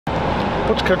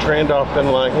What's Coach Randolph been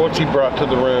like? What's he brought to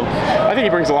the room? I think he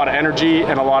brings a lot of energy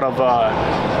and a lot of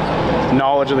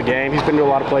knowledge of the game. He's been to a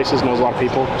lot of places, knows a lot of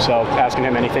people, so asking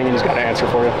him anything and he's got an answer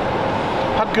for you.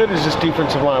 How good is this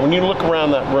defensive line? When you look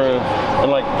around that room,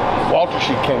 and like Walter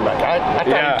Sheet came back, I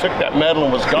thought he took that medal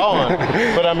and was gone.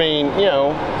 But I mean, you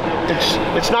know,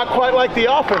 it's not quite like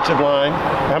the offensive line,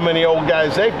 how many old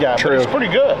guys they've got. True. But it's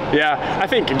pretty good. Yeah, I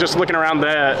think just looking around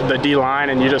the D line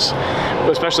and you just,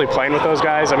 especially playing with those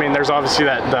guys, I mean, there's obviously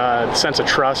that sense of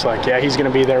trust. Like, yeah, he's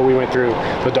going to be there. We went through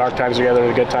the dark times together,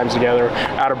 the good times together,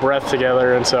 out of breath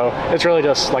together, and so it's really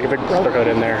just like a big brotherhood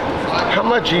in there. How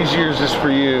much easier is this for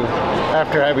you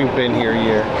after having been here a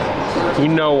year? You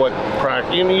know what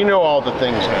you know all the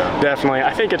things now. Definitely.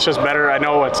 I think it's just better. I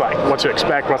know what's like what to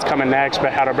expect, what's coming next,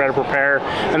 but how to better prepare.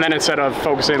 And then instead of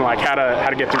focusing like how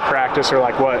to get through practice or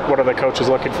like what are the coaches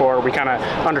looking for, we kind of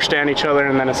understand each other,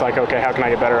 and then it's like, okay, how can I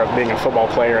get better at being a football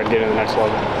player and getting to the next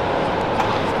level?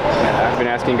 I've been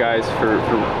asking guys for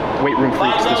weight room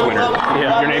freaks this winter.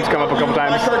 Yeah, your name's come up a couple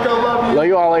times. Love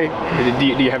you, Ollie.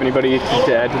 Do you have anybody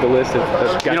to add to the list?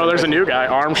 You know, there's a new guy,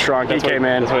 Armstrong. He came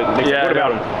in. What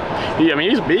about him? I mean,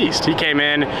 he's a beast. He came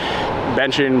in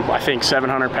benching, I think,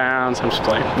 700 pounds. I'm just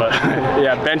playing, but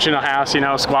yeah, benching a house, you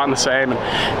know, squatting the same,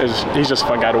 and he's just a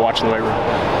fun guy to watch in the weight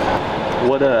room.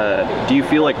 What do you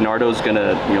feel like Nardo's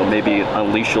gonna, you know, maybe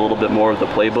unleash a little bit more of the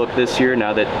playbook this year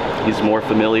now that he's more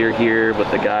familiar here with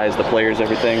the guys, the players,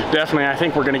 everything? Definitely. I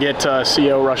think we're gonna get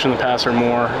CO rushing the passer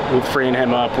more, freeing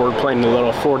him up. We're playing a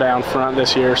little 4-down front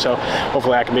this year, so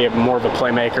hopefully I can be more of a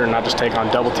playmaker and not just take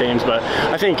on double teams. But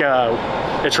I think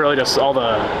it's really just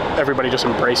everybody just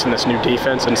embracing this new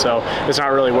defense, and so it's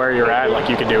not really where you're at. Like,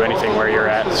 you can do anything where you're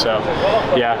at. So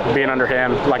yeah, being under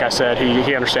him, like I said,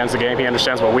 he understands the game. He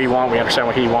understands what we want. We understand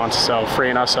what he wants. So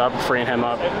freeing us up, freeing him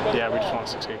up, yeah, we just want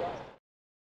to succeed.